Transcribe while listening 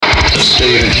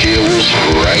Stephen Shields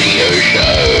Radio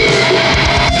Show.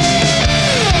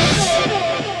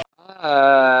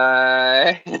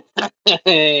 Hi.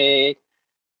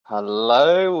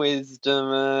 Hello, Wisdomers.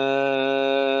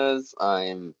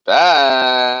 I'm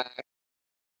back.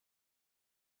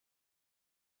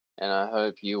 And I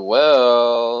hope you're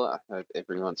well. I hope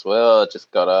everyone's well.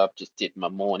 Just got up, just did my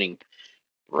morning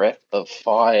breath of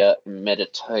fire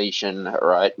meditation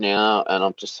right now. And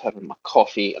I'm just having my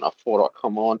coffee. And I thought I'd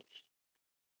come on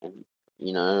and,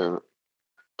 you know,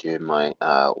 do my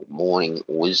morning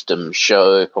wisdom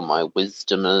show for my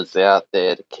wisdomers out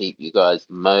there to keep you guys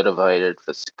motivated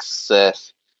for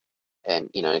success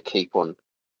and keep on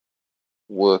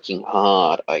working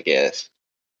hard, I guess.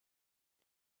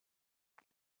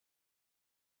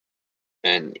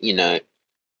 And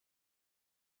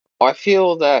I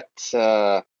feel that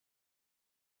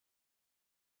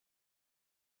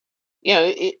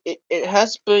it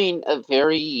has been a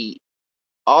very,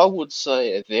 I would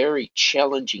say, a very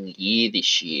challenging year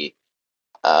this year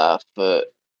for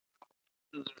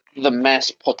the mass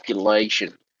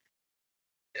population.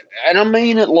 And I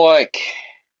mean it like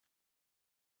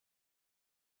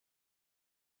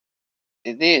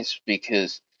this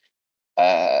because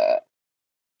uh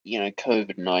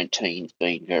COVID-19's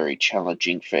been very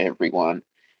challenging for everyone.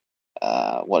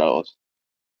 What else?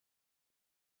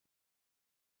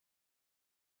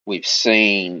 We've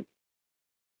seen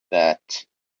that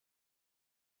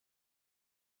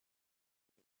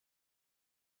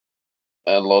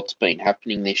a lot's been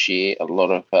happening this year. A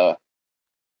lot of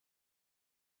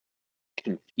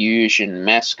confusion,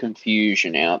 mass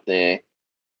confusion out there.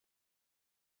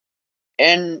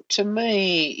 And to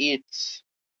me,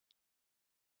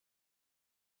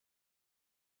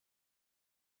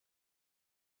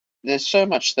 there's so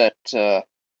much that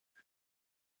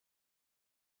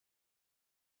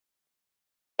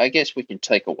I guess we can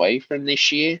take away from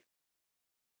this year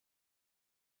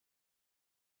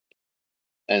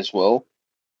as well.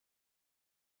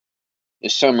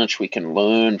 There's so much we can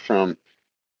learn from,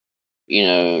 you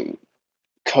know,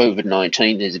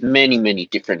 COVID-19. There's many, many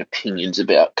different opinions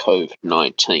about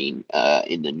COVID-19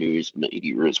 in the news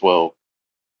media as well.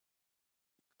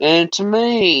 And to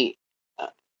me,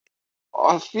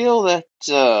 I feel that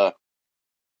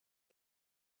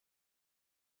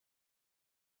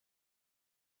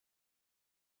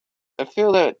I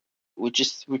feel that we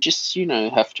just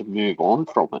have to move on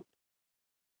from it.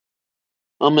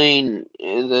 I mean,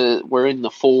 we're in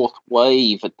the fourth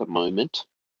wave at the moment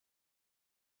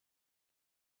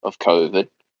of COVID,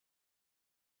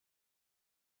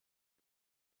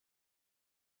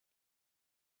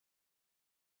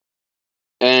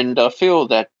 and I feel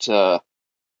that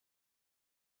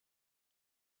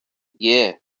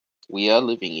yeah, we are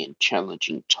living in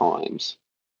challenging times.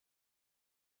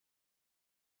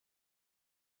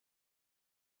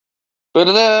 But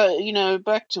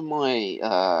back to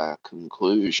my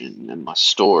conclusion and my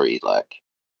story. Like,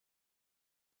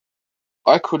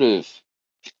 I could have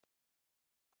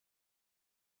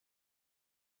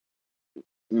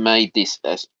made this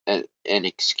as an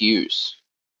excuse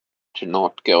to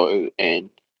not go and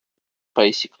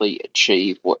basically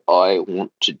achieve what I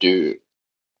want to do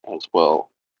as well.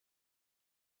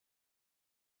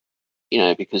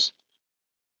 Because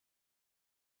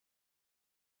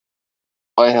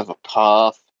I have a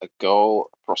path, a goal,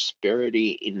 a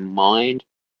prosperity in mind,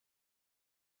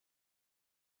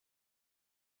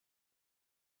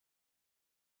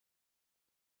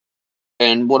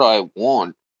 and what I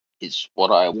want is what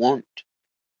I want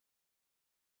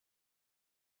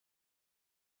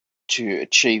to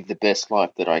achieve the best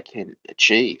life that I can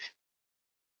achieve.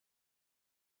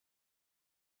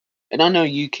 And I know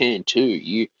you can too.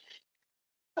 You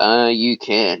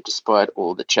can, despite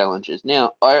all the challenges.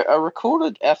 Now, I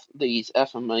recorded these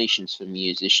affirmations for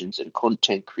musicians and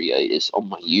content creators on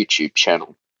my YouTube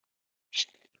channel.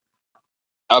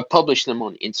 I published them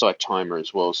on Insight Timer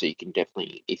as well, so you can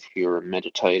definitely, if you're a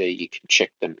meditator, you can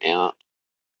check them out.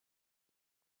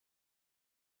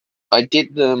 I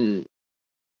did them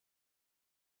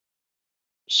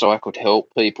so I could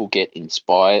help people get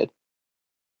inspired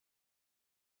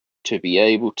to be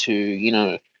able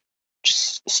to,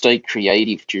 just stay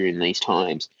creative during these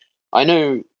times. I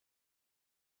know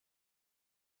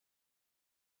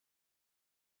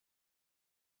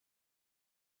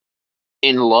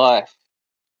in life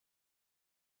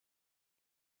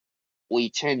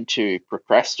we tend to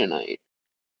procrastinate,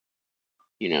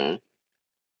 you know,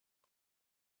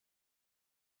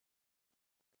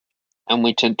 and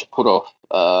we tend to put off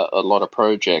a lot of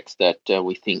projects that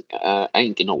we think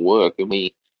ain't gonna work, and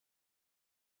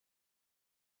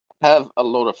have a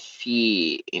lot of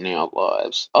fear in our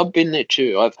lives. I've been there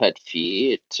too. I've had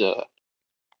fear.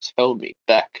 It's held me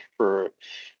back for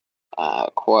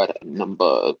quite a number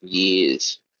of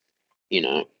years, you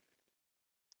know.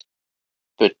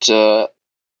 But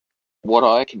what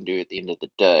I can do at the end of the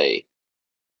day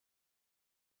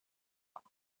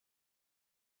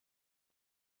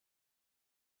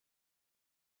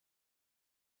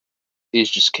is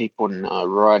just keep on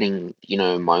writing,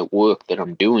 my work that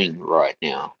I'm doing right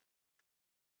now.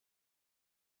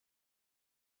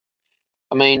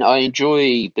 I mean, I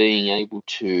enjoy being able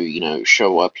to,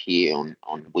 show up here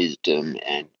on Wisdom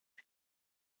and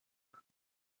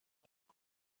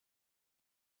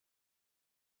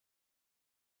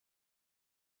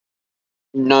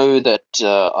know that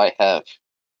I have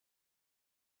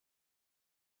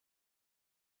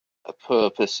a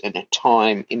purpose and a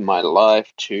time in my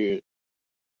life to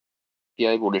be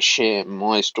able to share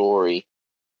my story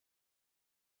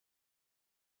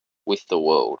with the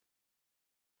world.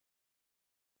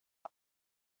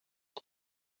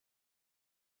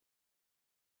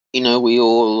 We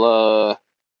all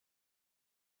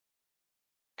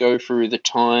go through the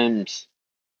times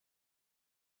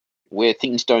where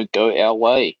things don't go our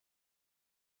way,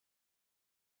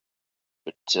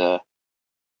 but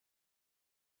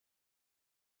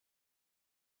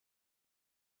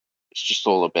it's just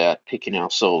all about picking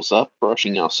ourselves up,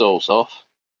 brushing ourselves off,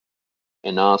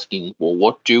 and asking, well,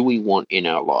 what do we want in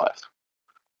our life?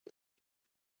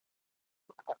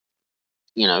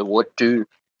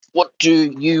 What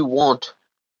do you want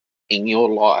in your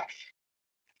life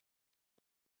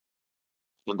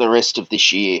for the rest of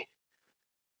this year?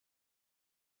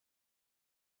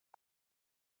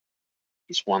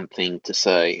 Is one thing to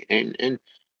say, and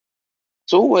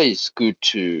it's always good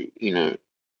to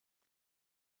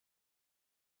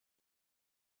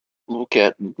look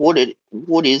at what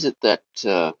is it that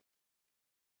I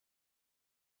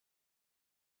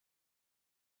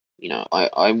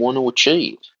want to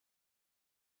achieve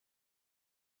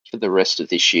for the rest of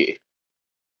this year.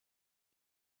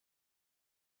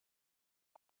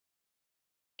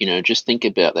 Just think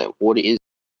about that. What is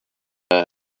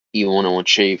you want to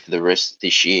achieve for the rest of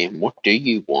this year, and what do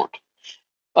you want?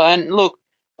 And look,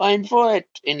 I invite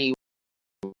anyone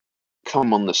to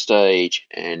come on the stage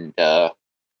and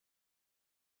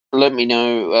let me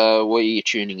know where you're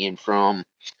tuning in from,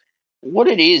 what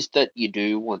it is that you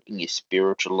do want in your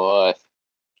spiritual life,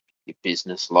 your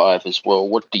business life as well.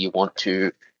 What do you want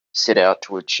to set out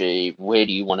to achieve? Where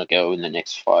do you want to go in the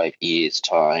next 5 years'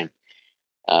 time?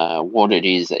 What it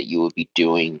is that you will be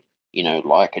doing,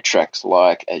 like attracts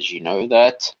like, as you know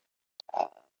that. Uh,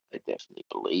 I definitely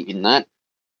believe in that.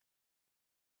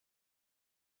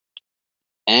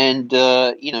 And,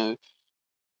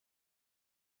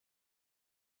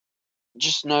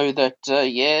 just know that,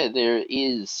 yeah, there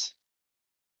is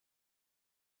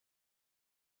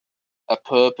a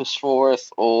purpose for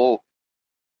us all,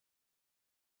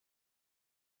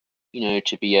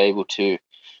 to be able to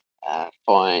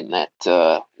find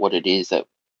that what it is that,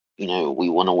 we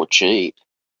want to achieve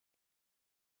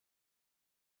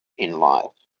in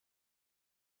life,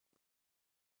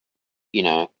 you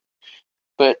know.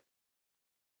 But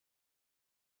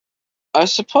I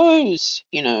suppose,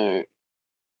 I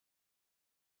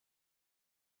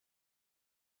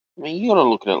mean, you got to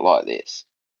look at it like this.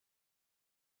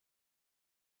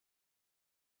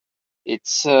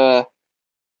 It's, you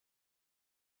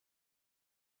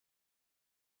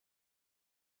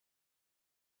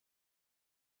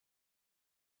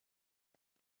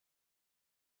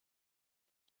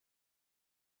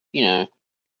know,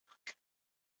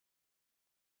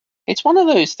 it's one of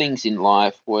those things in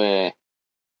life where,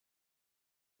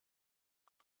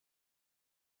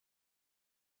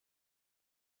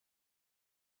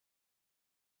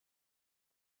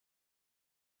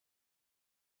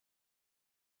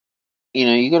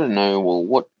 you got to know,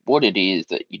 well, what it is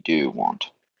that you do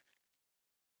want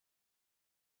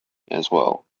as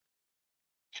well.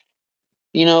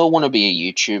 I want to be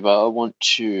a YouTuber. I want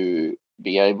to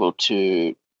be able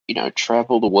to,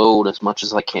 travel the world as much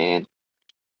as I can,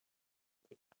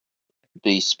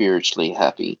 be spiritually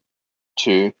happy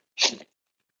too,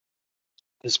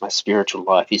 because my spiritual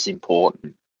life is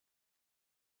important,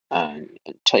 and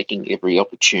taking every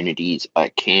opportunities I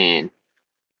can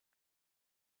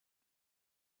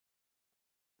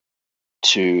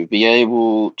to be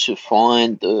able to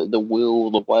find the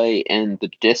will, the way, and the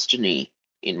destiny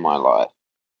in my life.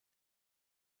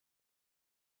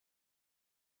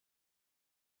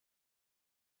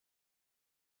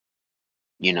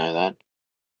 You know that.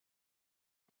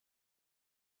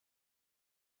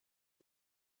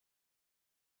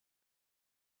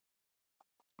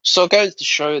 So it goes to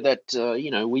show that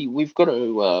we've got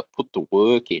to put the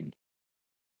work in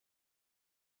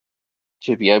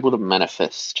to be able to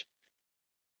manifest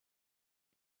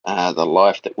the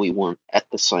life that we want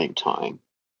at the same time.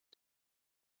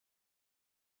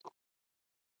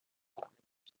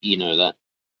 You know that.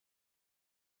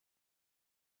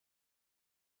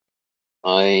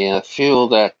 I feel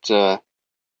that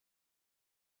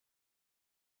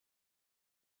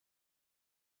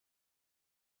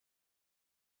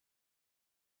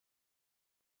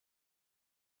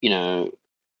you know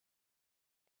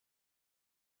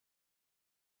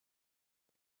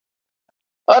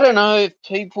I don't know if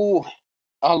people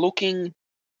are looking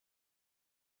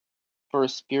for a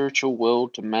spiritual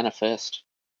world to manifest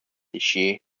this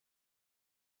year,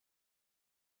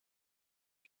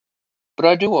 but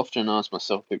I do often ask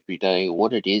myself every day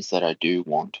what it is that I do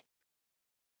want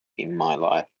in my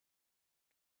life.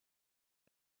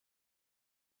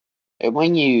 And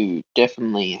when you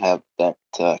definitely have that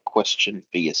question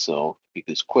for yourself,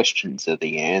 because questions are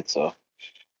the answer,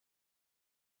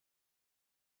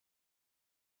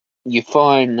 you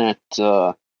find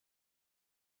that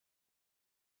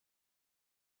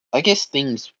I guess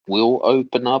things will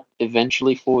open up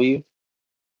eventually for you,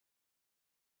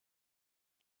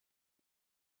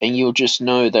 and you'll just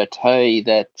know that, hey,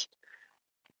 that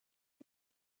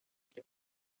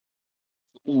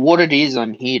what it is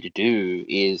I'm here to do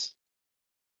is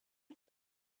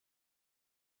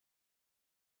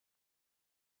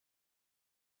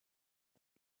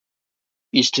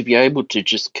to be able to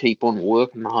just keep on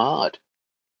working hard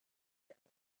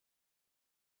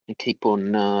and keep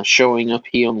on showing up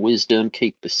here on wisdom,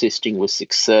 keep persisting with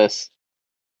success,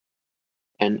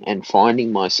 and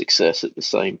finding my success at the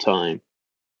same time.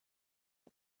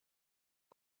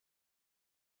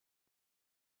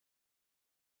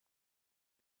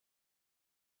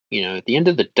 At the end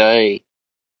of the day,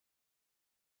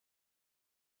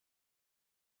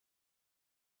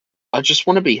 I just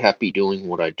want to be happy doing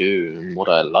what I do and what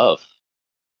I love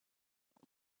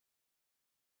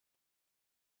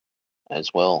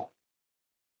as well,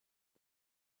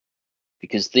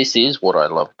 because this is what I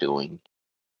love doing.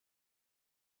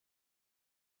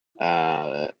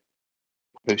 Uh,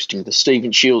 Hosting the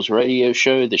Stephen Shields radio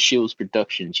show, the Shields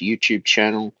Productions YouTube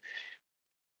channel,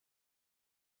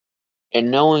 and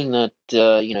knowing that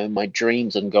my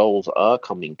dreams and goals are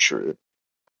coming true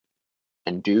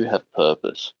and do have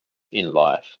purpose in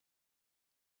life,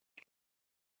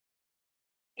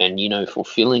 and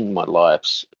fulfilling my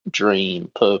life's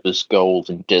dream, purpose, goals,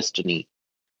 and destiny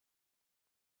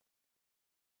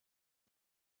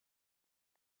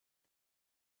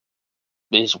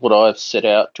is what I've set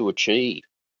out to achieve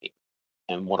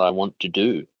and what I want to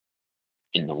do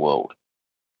in the world.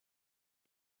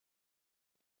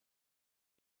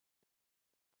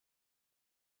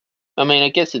 I mean, I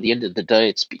guess at the end of the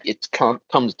day,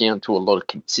 comes down to a lot of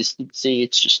consistency.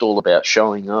 It's just all about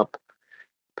showing up,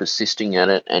 persisting at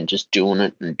it, and just doing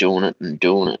it and doing it and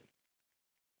doing it.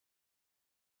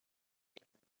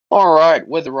 All right,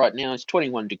 weather right now is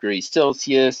 21 degrees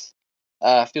Celsius.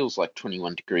 Feels like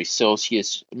 21 degrees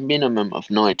Celsius. Minimum of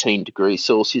 19 degrees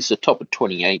Celsius. A top of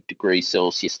 28 degrees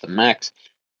Celsius. The max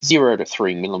 0 to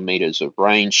 3 millimeters of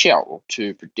rain. Shower or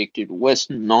two predicted. West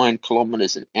 9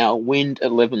 kilometers an hour. Wind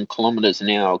 11 kilometers an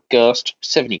hour. Gust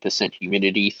 70%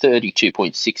 humidity.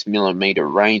 32.6 millimeter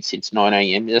rain since 9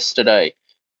 a.m. yesterday.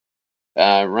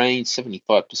 Rain,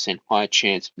 75% high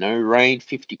chance of no rain,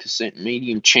 50%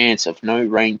 medium chance of no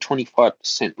rain,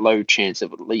 25% low chance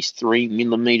of at least 3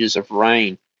 millimeters of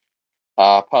rain.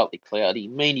 Partly cloudy,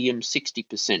 medium,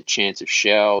 60% chance of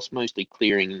showers, mostly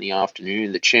clearing in the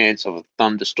afternoon, the chance of a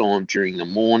thunderstorm during the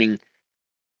morning.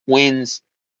 Winds,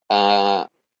 uh,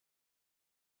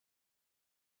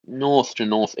 north to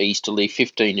northeasterly,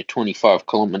 15 to 25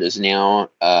 kilometers an hour,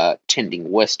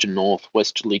 tending west to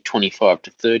northwesterly, 25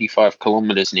 to 35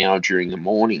 kilometers an hour during the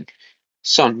morning.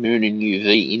 Sun, moon, and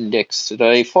UV index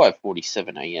today: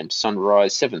 5:47 a.m.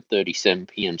 sunrise, 7:37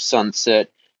 p.m.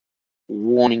 sunset.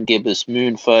 Warning gibbous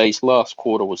moon phase. Last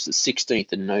quarter was the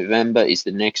 16th of November. Is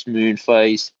the next moon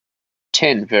phase.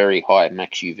 10 very high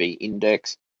max UV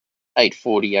index.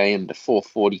 8:40 a.m. to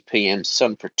 4:40 p.m.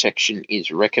 sun protection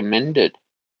is recommended.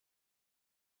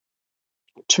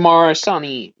 Tomorrow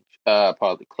sunny,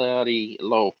 partly cloudy,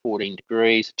 low of 14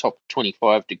 degrees, top of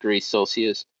 25 degrees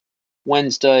Celsius.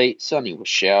 Wednesday, sunny with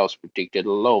showers predicted,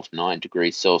 a low of 9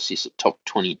 degrees Celsius, a top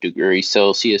 20 degrees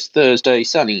Celsius. Thursday,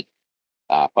 sunny,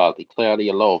 partly cloudy,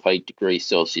 a low of 8 degrees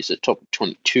Celsius, a top of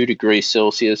 22 degrees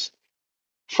Celsius.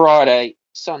 Friday,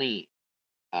 sunny,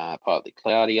 partly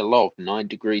cloudy, a low of 9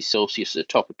 degrees Celsius, a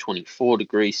top of 24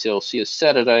 degrees Celsius.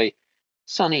 Saturday,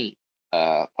 sunny,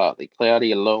 partly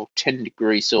cloudy, a low of 10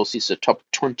 degrees Celsius, a top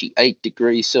of 28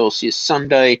 degrees Celsius.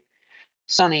 Sunday,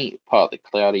 sunny, partly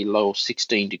cloudy, low of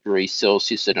 16 degrees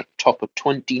Celsius, and a top of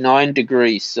 29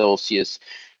 degrees Celsius.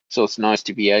 So it's nice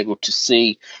to be able to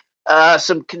see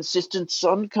some consistent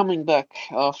sun coming back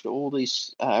after all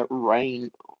this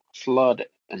rain, flood,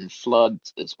 and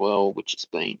floods as well, which has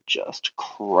been just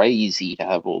crazy to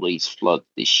have all these floods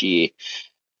this year.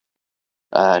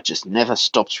 Just never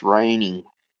stops raining.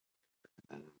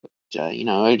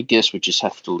 I guess we just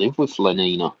have to live with La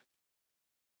Nina.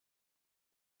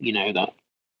 You know that,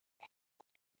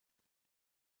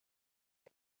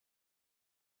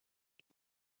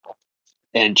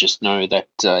 and just know that,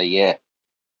 yeah,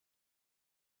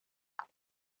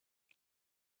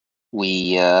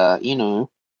 we,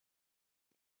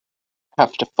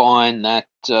 have to find that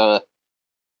the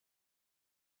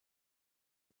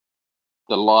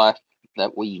life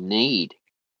that we need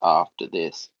after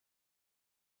this.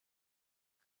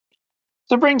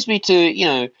 So it brings me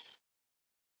to,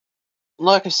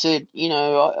 like I said,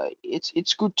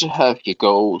 it's good to have your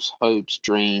goals, hopes,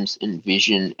 dreams, and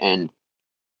vision, and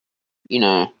you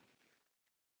know,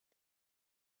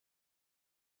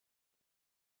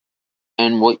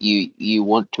 and what you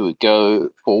want to go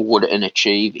forward and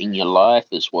achieve in your life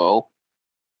as well,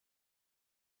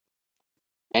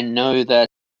 and know that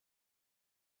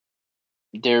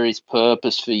there is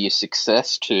purpose for your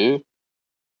success too,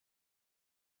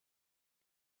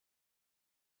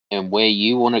 and where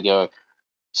you want to go.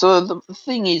 So the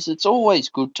thing is, it's always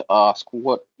good to ask,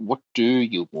 what do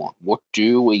you want? What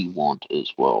do we want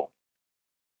as well?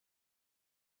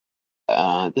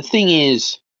 The thing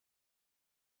is,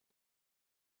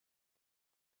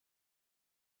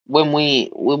 when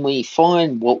we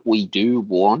find what we do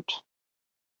want,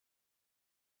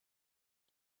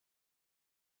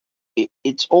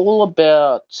 it's all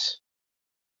about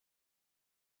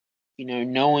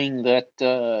knowing that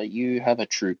you have a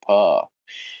true path.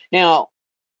 Now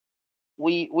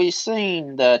we're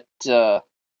seeing that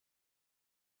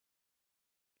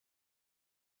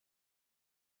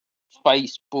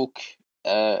Facebook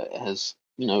has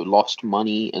lost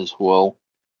money as well.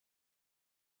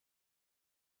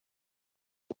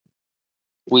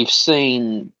 We've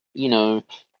seen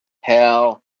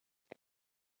how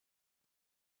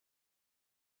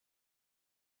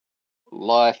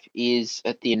life is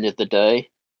at the end of the day,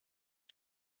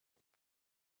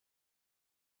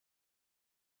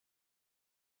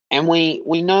 and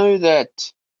we know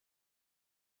that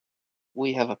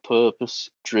we have a purpose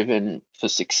driven for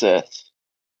success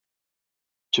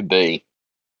to be.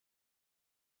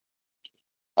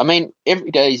 I mean,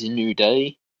 every day is a new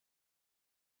day.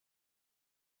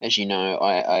 As you know,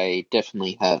 I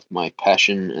definitely have my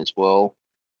passion as well.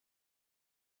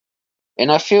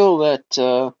 And I feel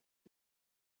that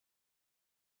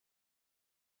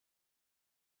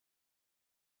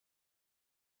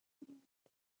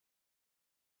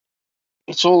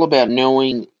it's all about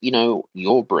knowing,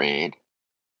 your brand,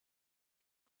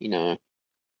 you know,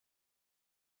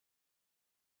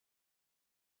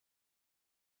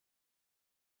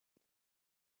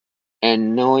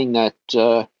 and knowing that,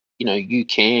 you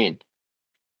can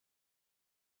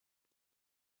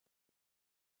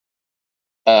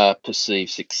perceive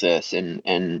success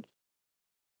and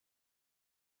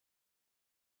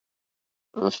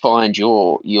find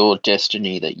your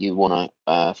destiny, that you want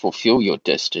to fulfill your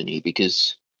destiny,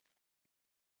 because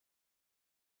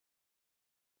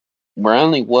we're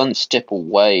only one step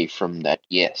away from that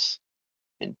yes.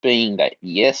 And being that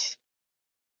yes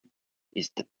is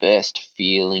the best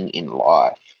feeling in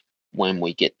life, when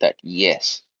we get that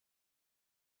yes.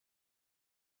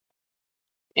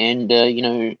 And,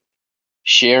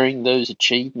 sharing those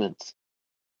achievements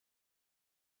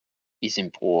is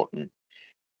important.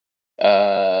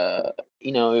 For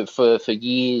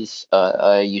years,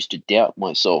 I used to doubt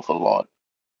myself a lot.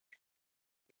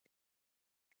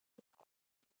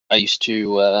 I used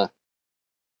to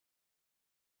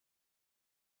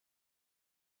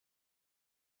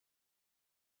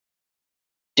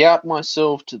doubt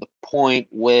myself to the point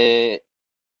where,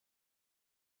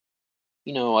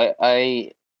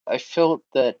 I felt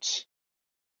that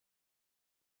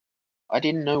I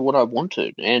didn't know what I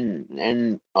wanted,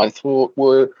 and I thought,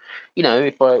 well,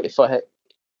 if I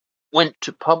went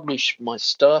to publish my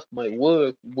stuff, my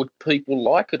work, would people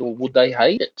like it or would they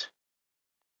hate it?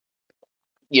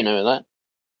 That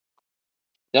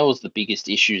was the biggest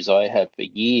issues I had for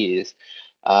years,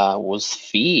 was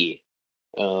fear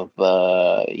of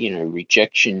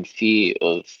rejection, fear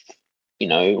of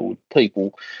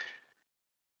people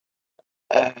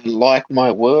like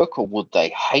my work, or would they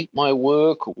hate my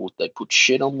work, or would they put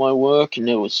shit on my work? And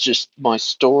it was just my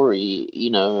story,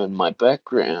 and my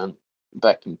background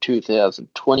back in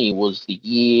 2020 was the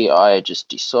year I just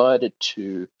decided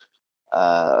to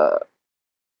uh,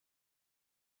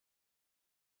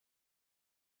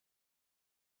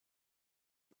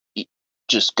 y-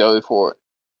 just go for it,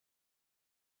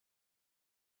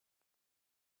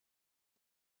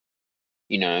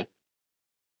 you know,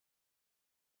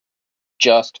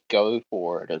 just go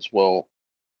for it as well.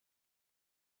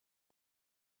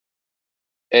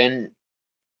 And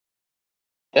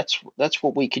that's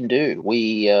what we can do.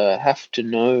 We have to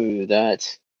know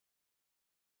that,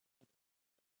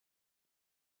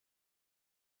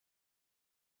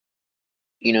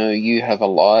 you have a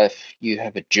life, you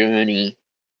have a journey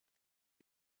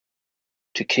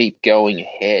to keep going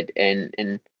ahead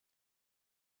and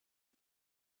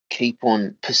keep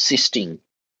on persisting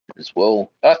as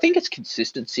well. I think it's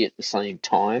consistency at the same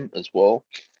time as well.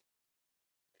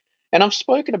 And I've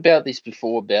spoken about this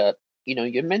before about,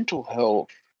 your mental health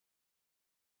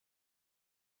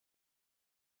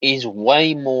is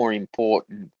way more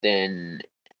important than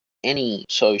any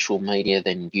social media,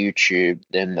 than YouTube,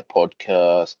 than the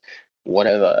podcast,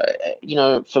 whatever.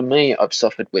 For me, I've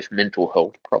suffered with mental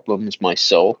health problems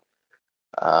myself.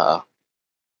 Uh,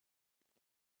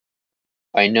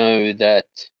 I know that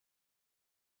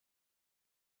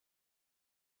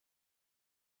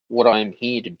what I'm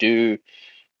here to do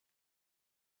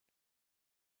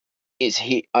is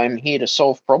I'm here to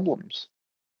solve problems,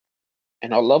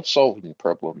 and I love solving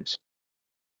problems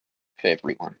for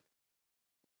everyone.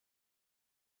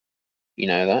 You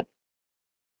know that,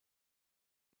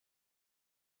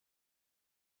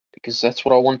 because that's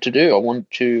what I want to do. I want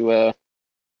to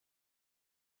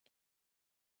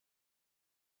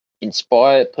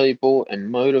inspire people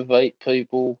and motivate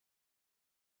people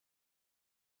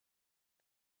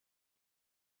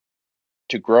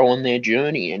to grow on their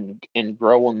journey and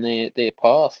grow on their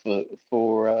path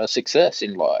for success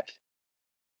in life.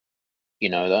 You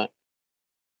know that,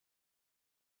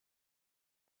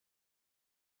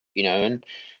 and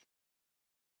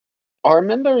I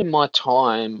remember in my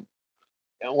time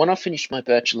when I finished my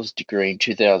bachelor's degree in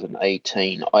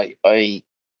 2018, I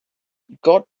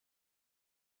got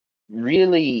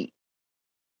really.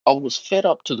 I was fed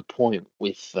up to the point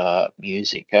with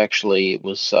music. Actually, it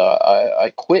was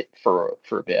I quit for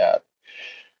about.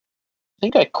 I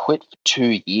think I quit for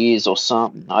 2 years or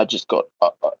something. I just got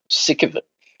sick of it.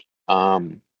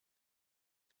 Um,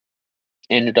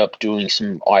 Ended up doing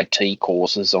some IT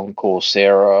courses on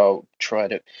Coursera. Tried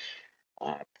to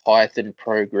Python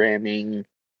programming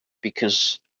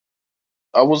because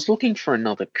I was looking for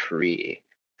another career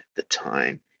at the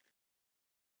time,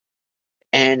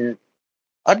 and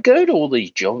I'd go to all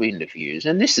these job interviews,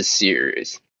 and this is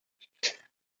serious.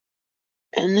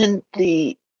 And then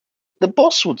the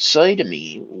boss would say to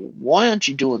me, "Why aren't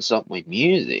you doing something with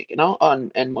music?"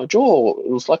 And my jaw, it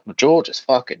was like my jaw just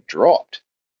fucking dropped.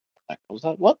 Like, I was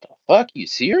like, "What the fuck? You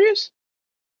serious?"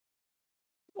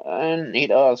 And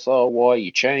he'd ask, "Oh, why are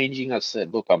you changing?" I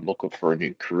said, "Look, I'm looking for a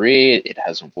new career. It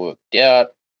hasn't worked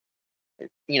out."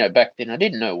 Back then I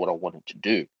didn't know what I wanted to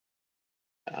do.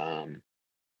 Um,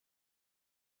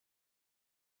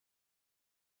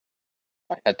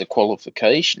 I had the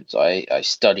qualifications. I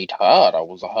studied hard. I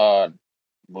was a hard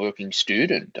working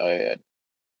student. I had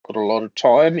put a lot of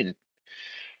time in,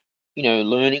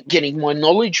 learning, getting my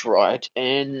knowledge right,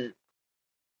 and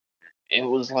it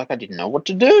was like I didn't know what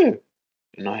to do.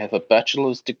 And I have a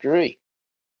bachelor's degree.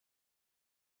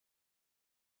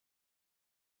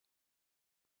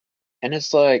 And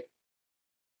it's like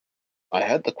I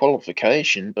had the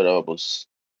qualification, but I was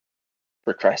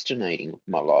procrastinating with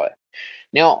my life.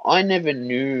 Now, I never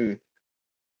knew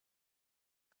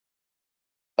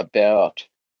about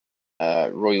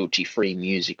royalty free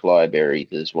music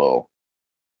libraries as well.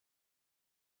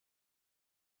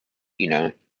 You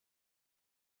know,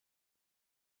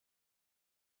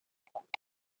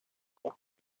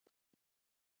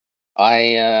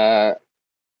 I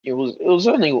it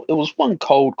was one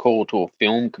cold call to a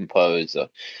film composer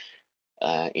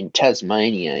in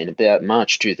Tasmania in about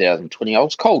March 2020. I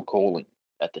was cold calling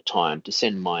at the time to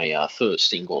send my first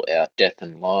single out, Death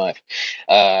and Life,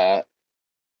 uh,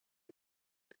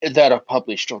 that I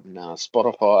published on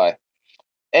Spotify.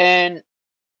 And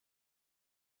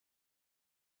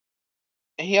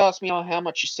he asked me, "Oh, how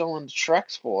much you selling the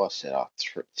tracks for?" I said, "Oh,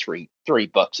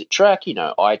 $3 a track,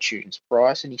 iTunes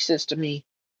price." And he says to me,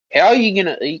 "How are you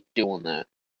gonna eat doing that?"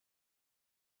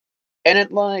 And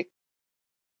it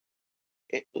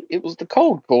was the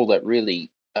cold call that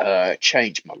really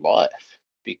changed my life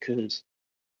because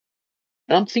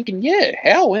And I'm thinking, yeah,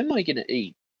 how am I going to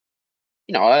eat?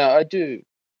 I do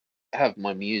have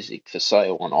my music for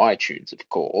sale on iTunes, of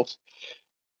course,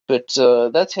 but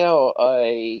that's how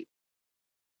I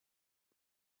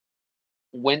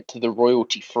went to the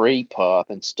royalty free path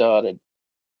and started,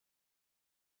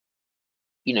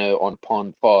 on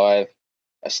Pond 5.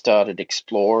 I started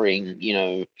exploring,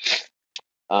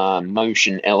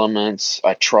 motion elements.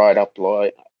 I tried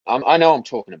upload. I know I'm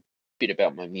talking a bit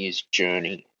about my music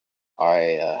journey.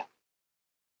 I,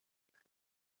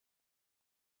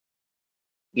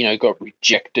 got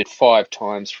rejected 5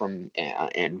 times from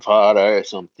Envato.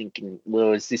 So I'm thinking,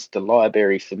 well, is this the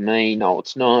library for me? No,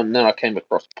 it's not. And then I came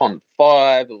across Pond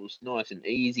 5. It was nice and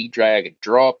easy, drag and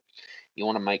drop. You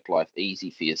want to make life easy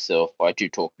for yourself. I do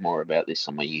talk more about this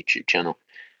on my YouTube channel.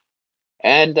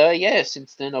 And yeah,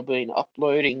 since then I've been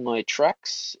uploading my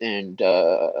tracks and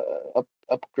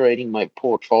upgrading my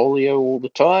portfolio all the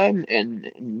time, and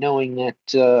knowing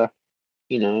that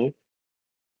you know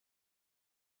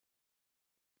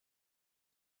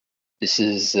this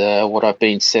is what I've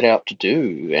been set out to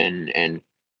do, and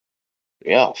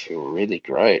yeah, I feel really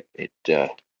great.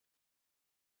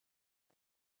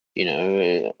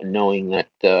 Knowing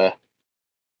that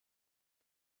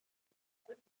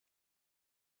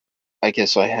I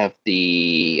guess I have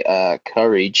the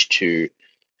courage to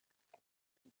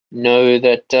know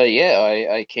that yeah,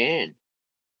 I can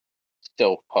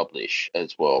self-publish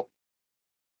as well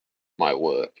my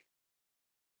work.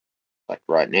 Like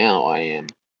right now, I am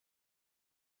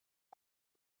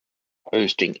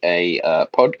hosting a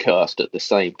podcast at the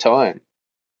same time,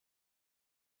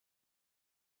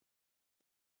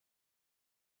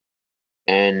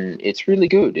 and it's really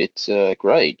good. It's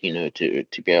great,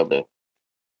 to be able to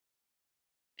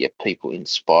get people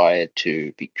inspired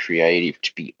to be creative,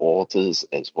 to be authors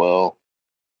as well.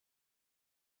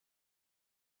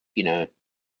 You know,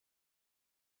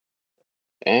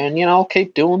 and I'll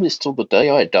keep doing this till the day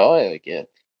I die, I guess.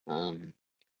 Um,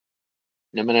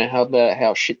 no matter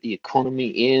how shit the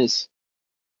economy is,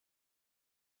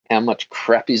 how much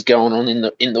crap is going on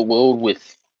in the world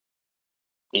with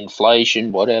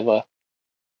inflation, whatever.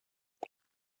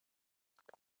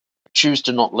 I choose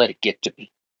to not let it get to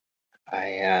me.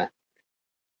 I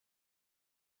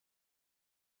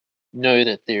know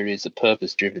that there is a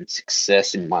purpose driven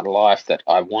success in my life that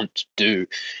I want to do,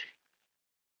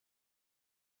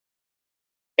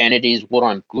 and it is what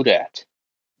I'm good at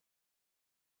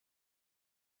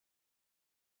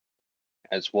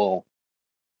as well.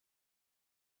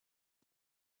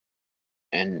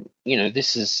 And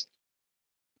this is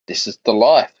the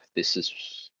life. This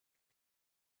is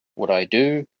what I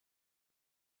do,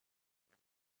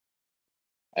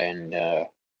 and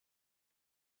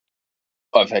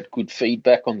I've had good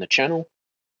feedback on the channel.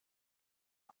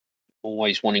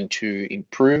 Always wanting to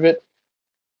improve it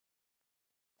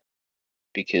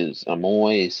because I'm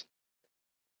always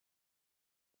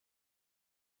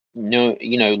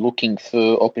looking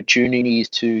for opportunities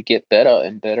to get better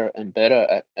and better and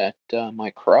better at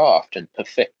my craft and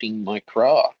perfecting my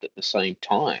craft at the same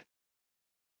time.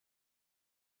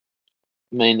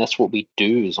 I mean, that's what we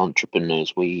do as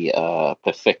entrepreneurs. We are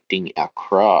perfecting our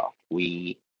craft.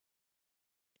 We,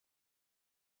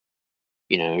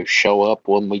 show up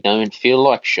when we don't feel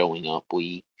like showing up.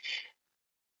 We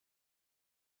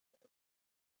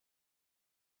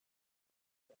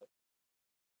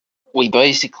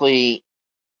basically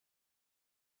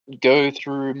go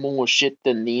through more shit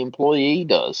than the employee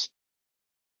does.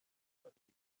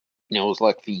 It was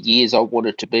like for years I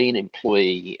wanted to be an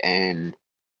employee, and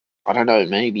I don't know,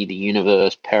 maybe the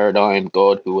universe, paradigm,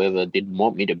 God, whoever didn't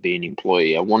want me to be an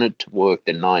employee. I wanted to work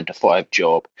the 9 to 5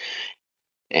 job,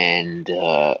 and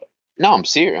no, I'm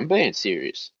serious. I'm being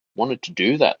serious. Wanted to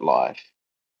do that life,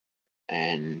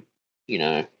 and you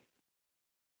know,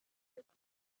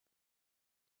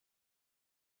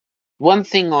 one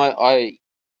thing I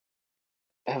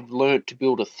have learned to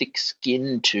build a thick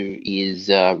skin to is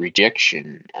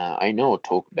rejection. I know I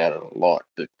talk about it a lot,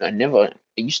 but I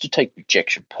used to take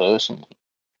rejection personally,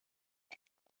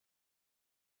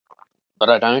 but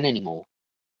I don't anymore.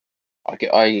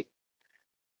 I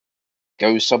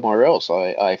go somewhere else.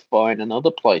 I find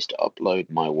another place to upload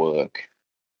my work.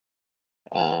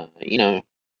 Uh, you know,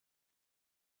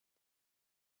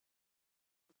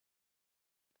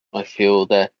 I feel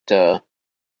that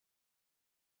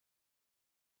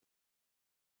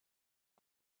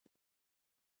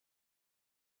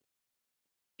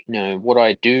what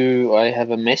I do. I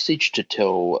have a message to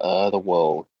tell the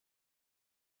world.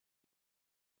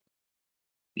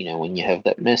 When you have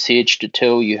that message to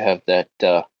tell, you have that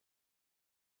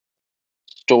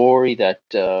story, that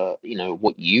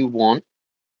what you want,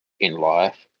 in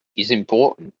life is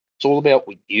important. It's all about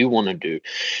what you want to do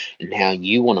and how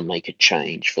you want to make a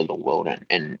change for the world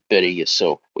and better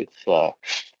yourself with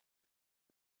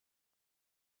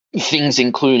things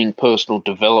including personal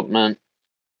development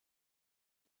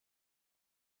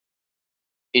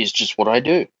is just what I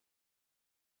do.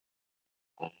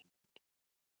 Uh,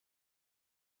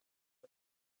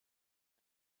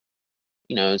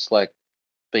 it's like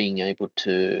being able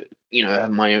to,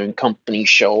 have my own company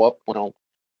show up when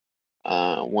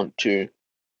I want to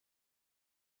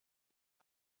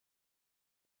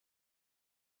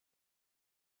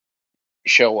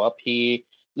show up here.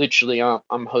 Literally,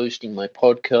 I'm hosting my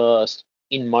podcast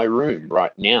in my room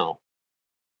right now.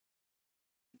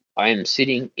 I am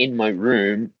sitting in my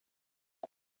room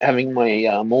having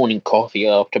my morning coffee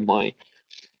after my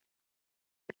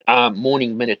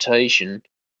morning meditation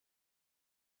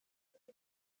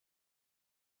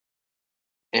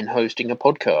and hosting a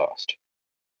podcast.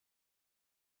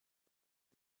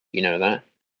 You know that?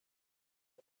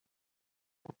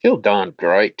 I feel darn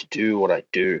great to do what I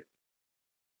do.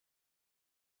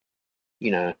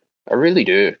 I really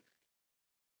do.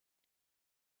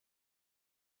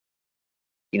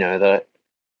 That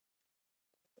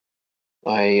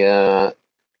I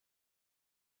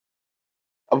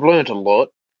I've learned a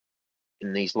lot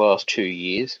in these last 2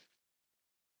 years,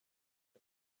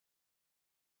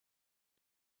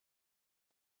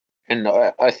 and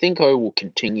I think I will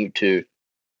continue to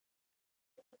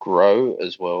grow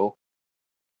as well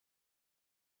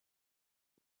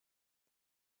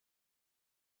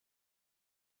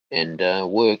and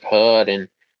work hard and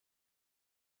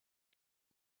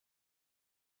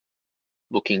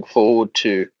looking forward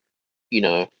to, you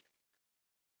know,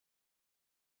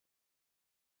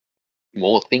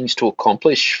 more things to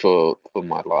accomplish for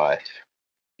my life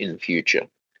in the future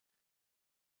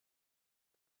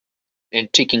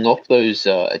and ticking off those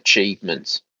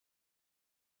achievements.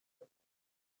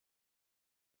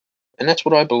 And that's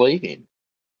what I believe in.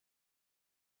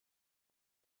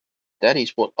 That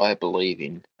is what I believe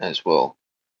in as well.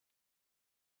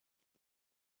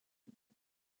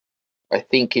 I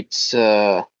think it's,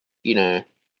 I mean,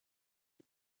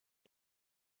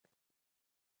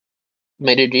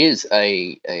 it is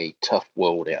a tough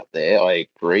world out there. I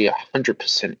agree,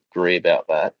 100% agree about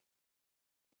that.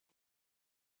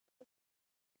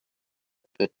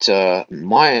 But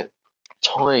my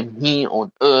time here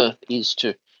on Earth is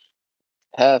to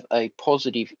have a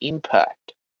positive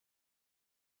impact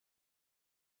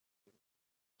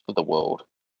for the world.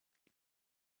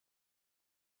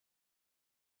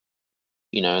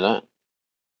 You know that?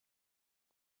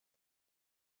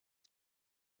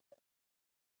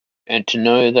 And to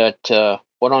know that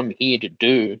what I'm here to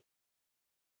do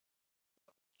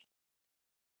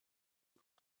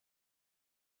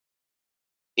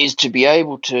is to be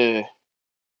able to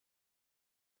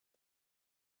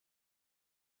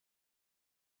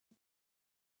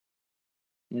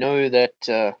know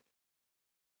that,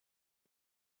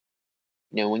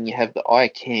 when you have the I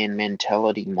can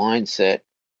mentality mindset,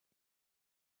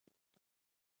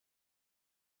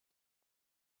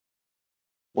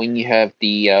 when you have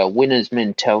the winner's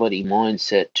mentality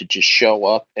mindset to just show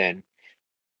up and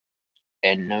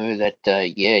know that,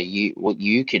 yeah, what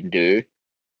you can do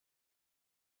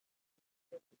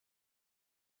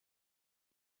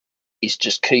is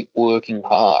just keep working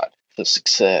hard for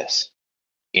success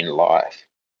in life.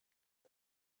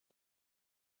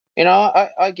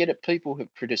 I get it. People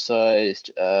have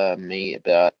criticized me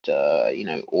about,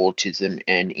 autism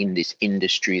and in this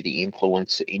industry, the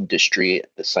influencer industry at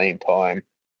the same time.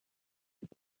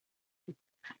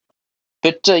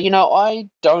 But, I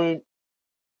don't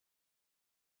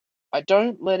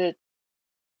let it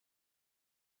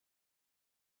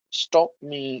stop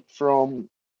me from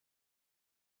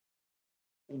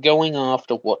going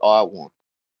after what I want.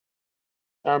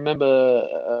 I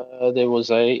remember there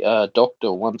was a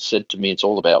doctor once said to me, it's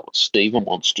all about what Stephen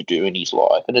wants to do in his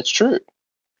life. And it's true.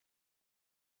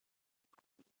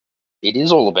 It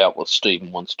is all about what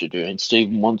Stephen wants to do. And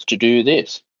Stephen wants to do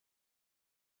this.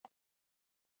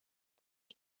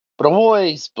 But I've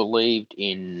always believed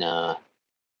in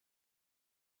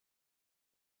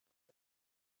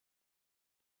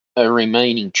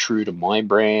remaining true to my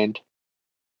brand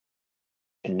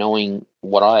and knowing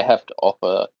what I have to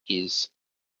offer is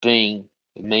being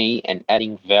me and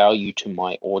adding value to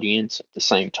my audience at the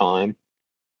same time.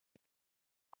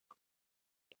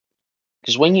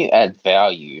 Because when you add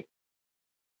value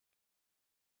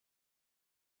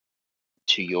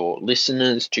to your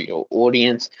listeners, to your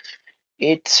audience,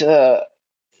 it's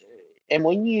and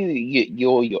when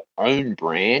you're your own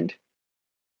brand,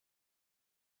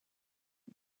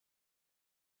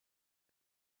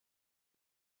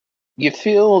 you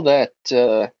feel that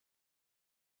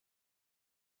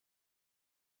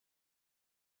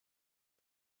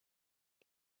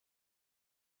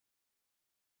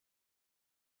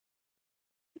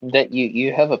that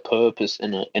you have a purpose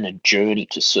and a journey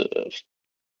to serve.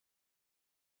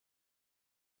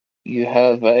 You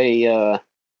have a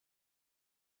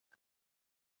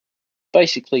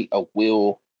basically a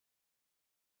will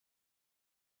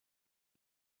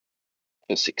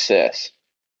for success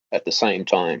at the same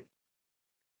time.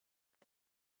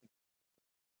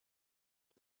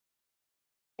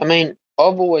 I mean,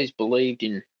 I've always believed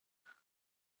in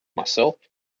myself.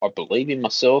 I believe in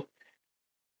myself.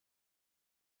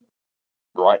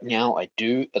 Right now, I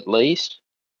do at least.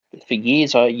 But for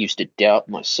years, I used to doubt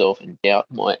myself and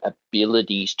doubt my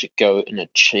abilities to go and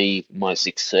achieve my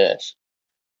success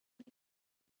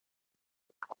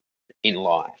in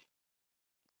life.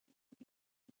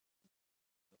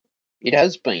 It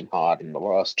has been hard in the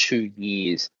last 2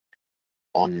 years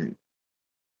on,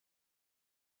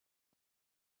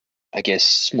 I guess,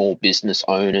 small business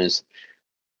owners,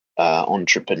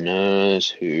 entrepreneurs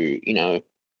who,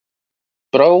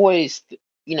 but I always,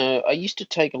 I used to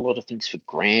take a lot of things for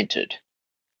granted.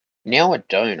 Now I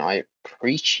don't. I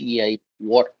appreciate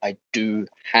what I do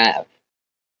have.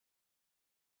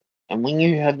 And when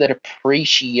you have that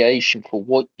appreciation for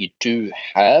what you do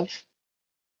have,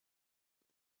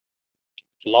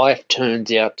 life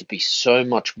turns out to be so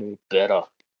much more better.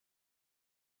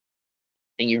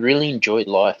 And you really enjoy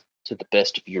life to the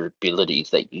best of your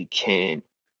abilities that you can.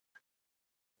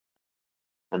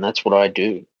 And that's what I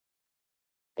do.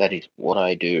 That is what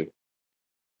I do.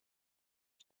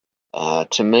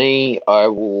 To me, I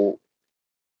will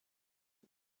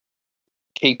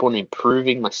keep on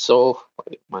improving myself,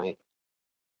 my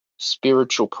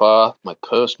spiritual path, my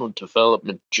personal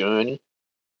development journey.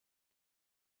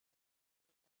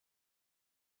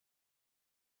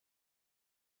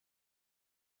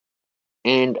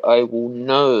 And I will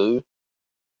know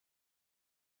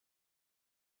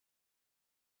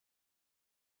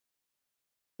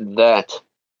that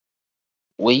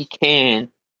we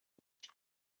can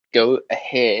go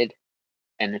ahead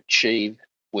and achieve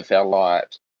with our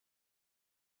lives.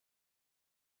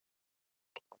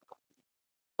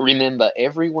 Remember,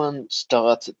 everyone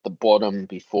starts at the bottom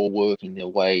before working their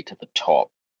way to the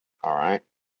top. All right.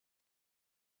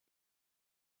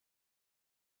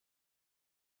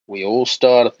 We all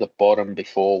start at the bottom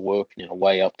before working our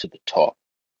way up to the top.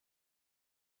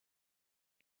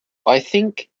 I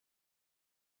think,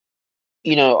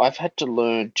 I've had to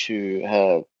learn to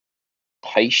have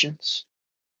patience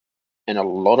and a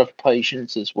lot of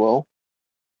patience as well,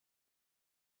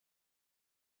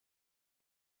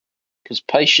 because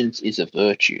patience is a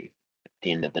virtue at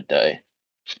the end of the day.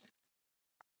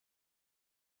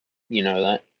 You know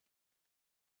that?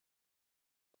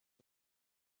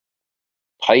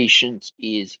 Patience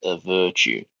is a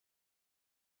virtue,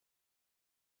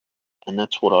 and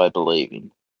that's what I believe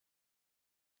in.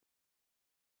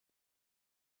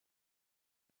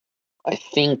 I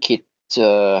think you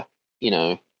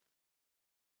know,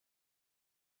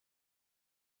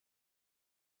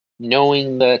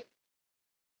 knowing that,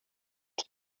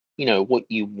 what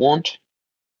you want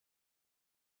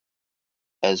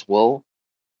as well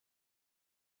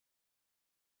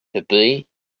to be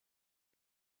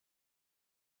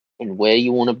and where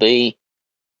you want to be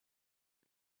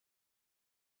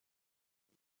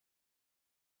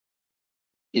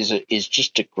is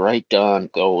just a great darn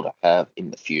goal to have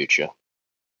in the future.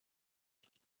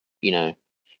 You know,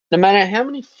 no matter how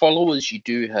many followers you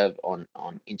do have on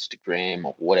Instagram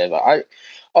or whatever,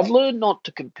 I've learned not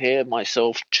to compare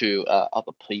myself to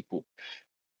other people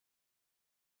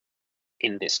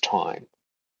in this time.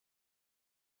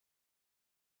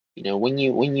 When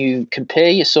you compare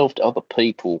yourself to other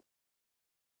people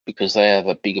because they have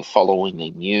a bigger following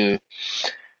than you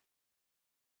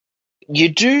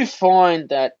do find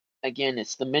that again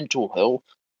it's the mental health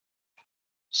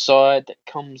side that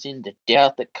comes in, the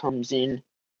doubt that comes in,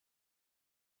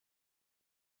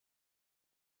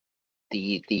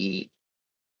 the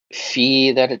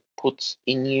fear that it puts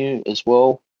in you as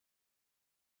well.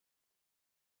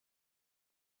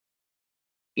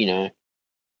 You know,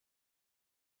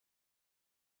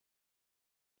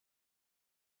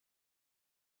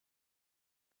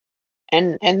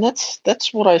 and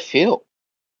that's what I feel.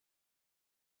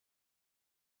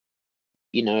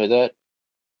 That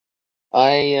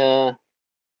I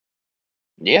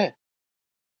yeah,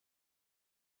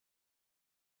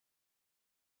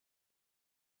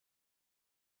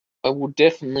 I will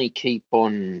definitely keep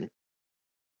on.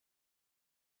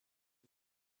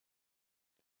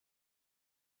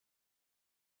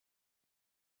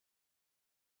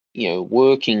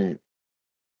 working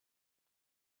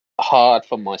hard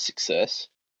for my success.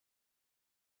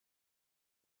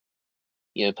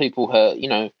 People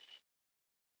have,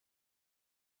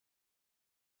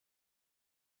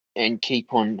 and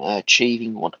keep on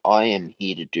achieving what I am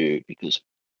here to do, because at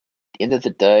the end of the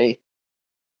day,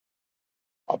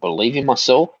 I believe in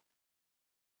myself,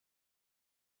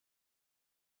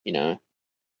 you know,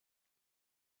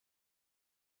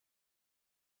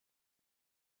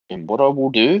 and what I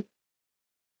will do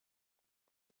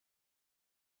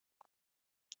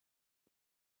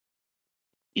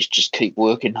is just keep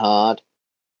working hard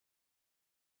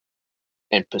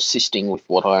and persisting with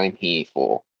what I am here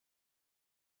for.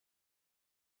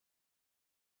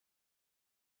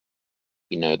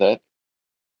 You know that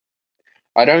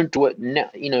I don't do it now.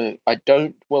 I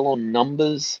don't dwell on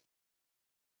numbers.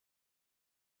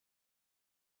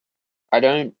 I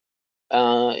don't,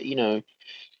 uh, you know,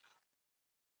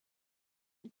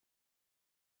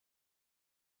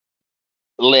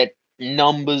 let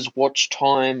numbers, watch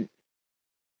time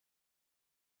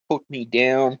put me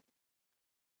down.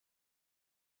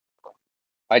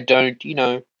 I don't,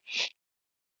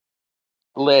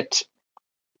 let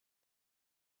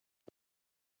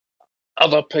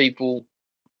other people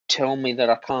tell me that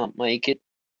I can't make it,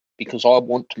 because I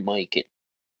want to make it.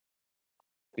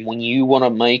 And when you want to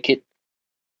make it,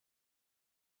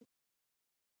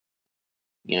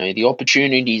 the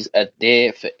opportunities are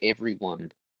there for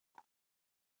everyone.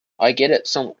 I get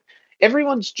it.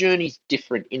 Everyone's journey is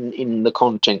different in the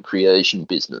content creation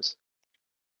business.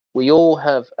 We all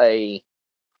have a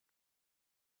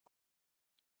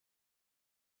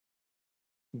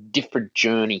different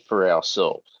journey for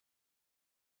ourselves.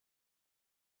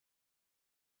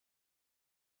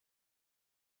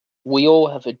 We all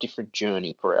have a different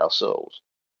journey for ourselves.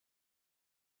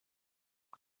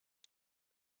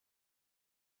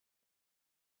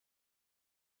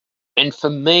 And for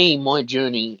me, my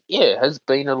journey, yeah, has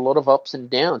been a lot of ups and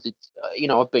downs.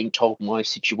 I've been told my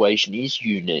situation is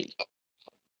unique,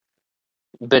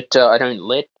 but I don't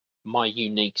let my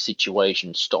unique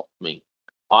situation stop me.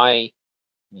 I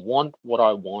want what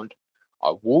I want.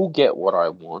 I will get what I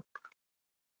want.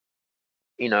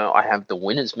 I have the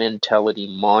winner's mentality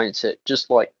mindset, just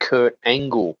like Kurt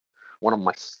Angle, one of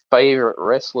my favorite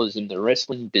wrestlers in the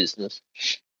wrestling business.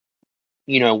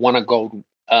 Won a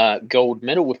gold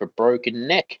medal with a broken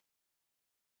neck.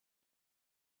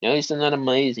 Isn't that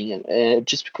amazing? And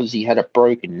just because he had a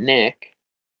broken neck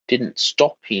didn't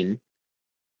stop him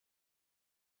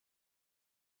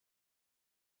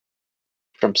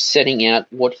from setting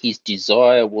out what his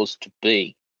desire was to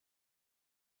be.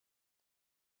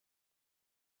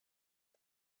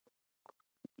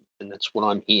 And that's what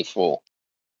I'm here for.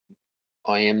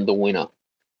 I am the winner.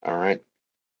 All right.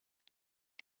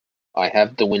 I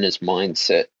have the winner's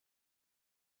mindset.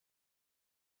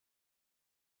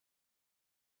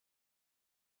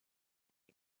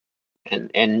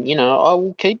 And I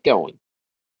will keep going.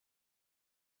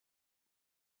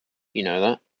 You know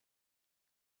that.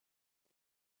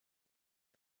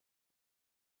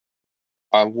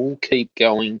 I will keep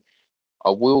going. I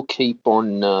will keep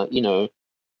on,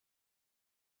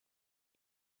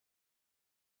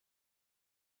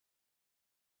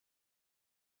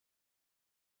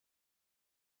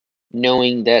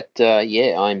 knowing that,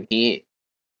 yeah, I'm here.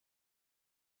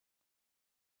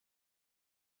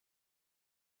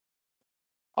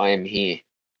 I am here.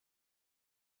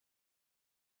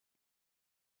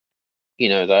 You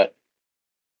know that.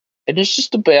 And it's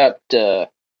just about,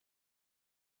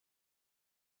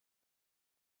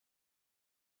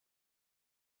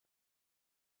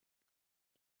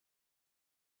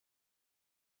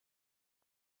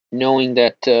 knowing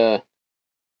that,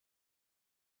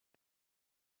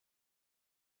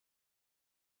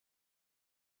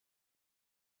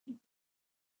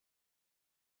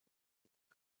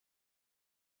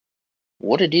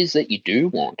 what it is that you do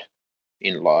want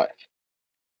in life.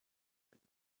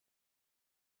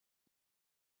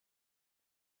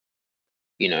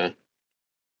 You know,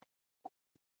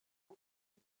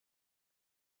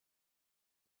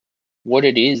 what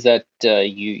it is that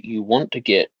you want to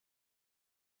get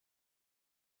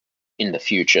in the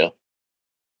future,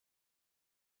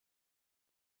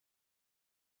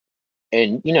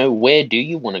 and where do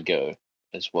you want to go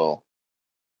as well.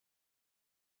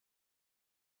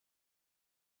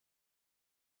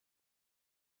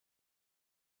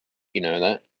 You know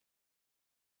that.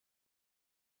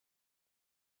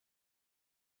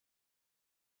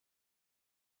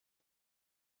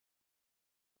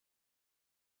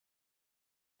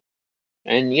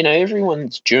 And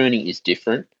everyone's journey is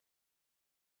different.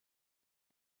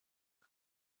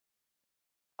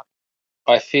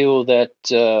 I feel that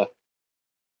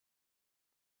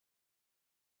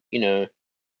you know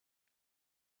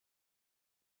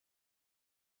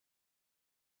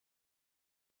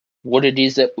what it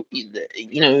is that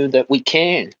that we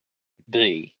can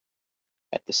be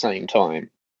at the same time.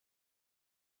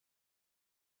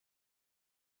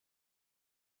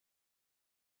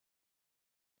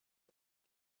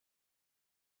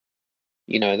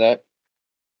 You know that,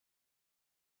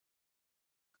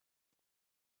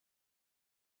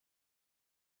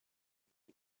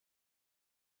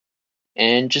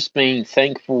 and just being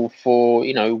thankful for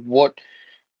what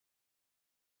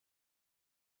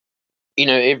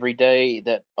every day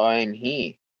that I'm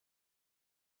here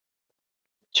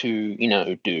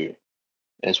to do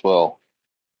as well.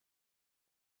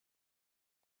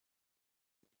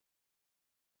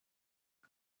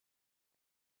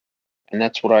 And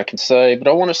that's what I can say. But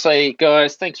I want to say,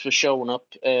 guys, thanks for showing up.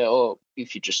 Or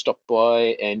if you just stopped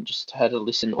by and just had a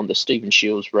listen on the Stephen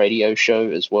Shields radio show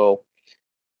as well.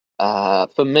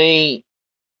 For me,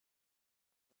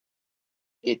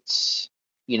 it's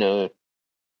you know,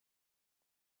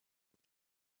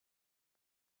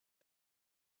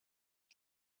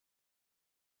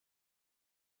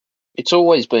 it's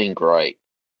always been great.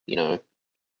 You know,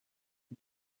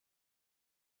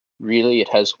 really, it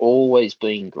has always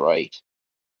been great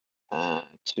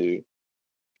to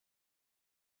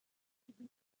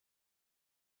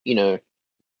you know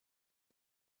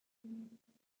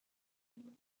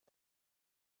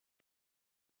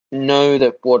know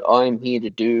that what I'm here to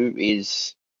do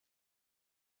is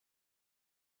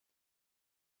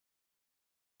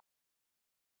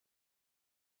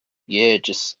yeah,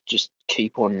 just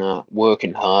keep on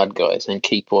working hard, guys, and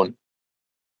keep on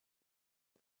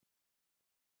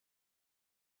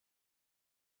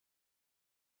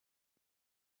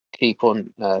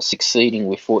succeeding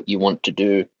with what you want to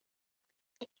do.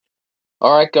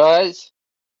 All right, guys,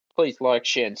 please like,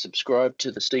 share, and subscribe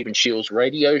to the Stephen Shields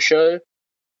radio show.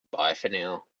 Bye for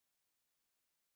now.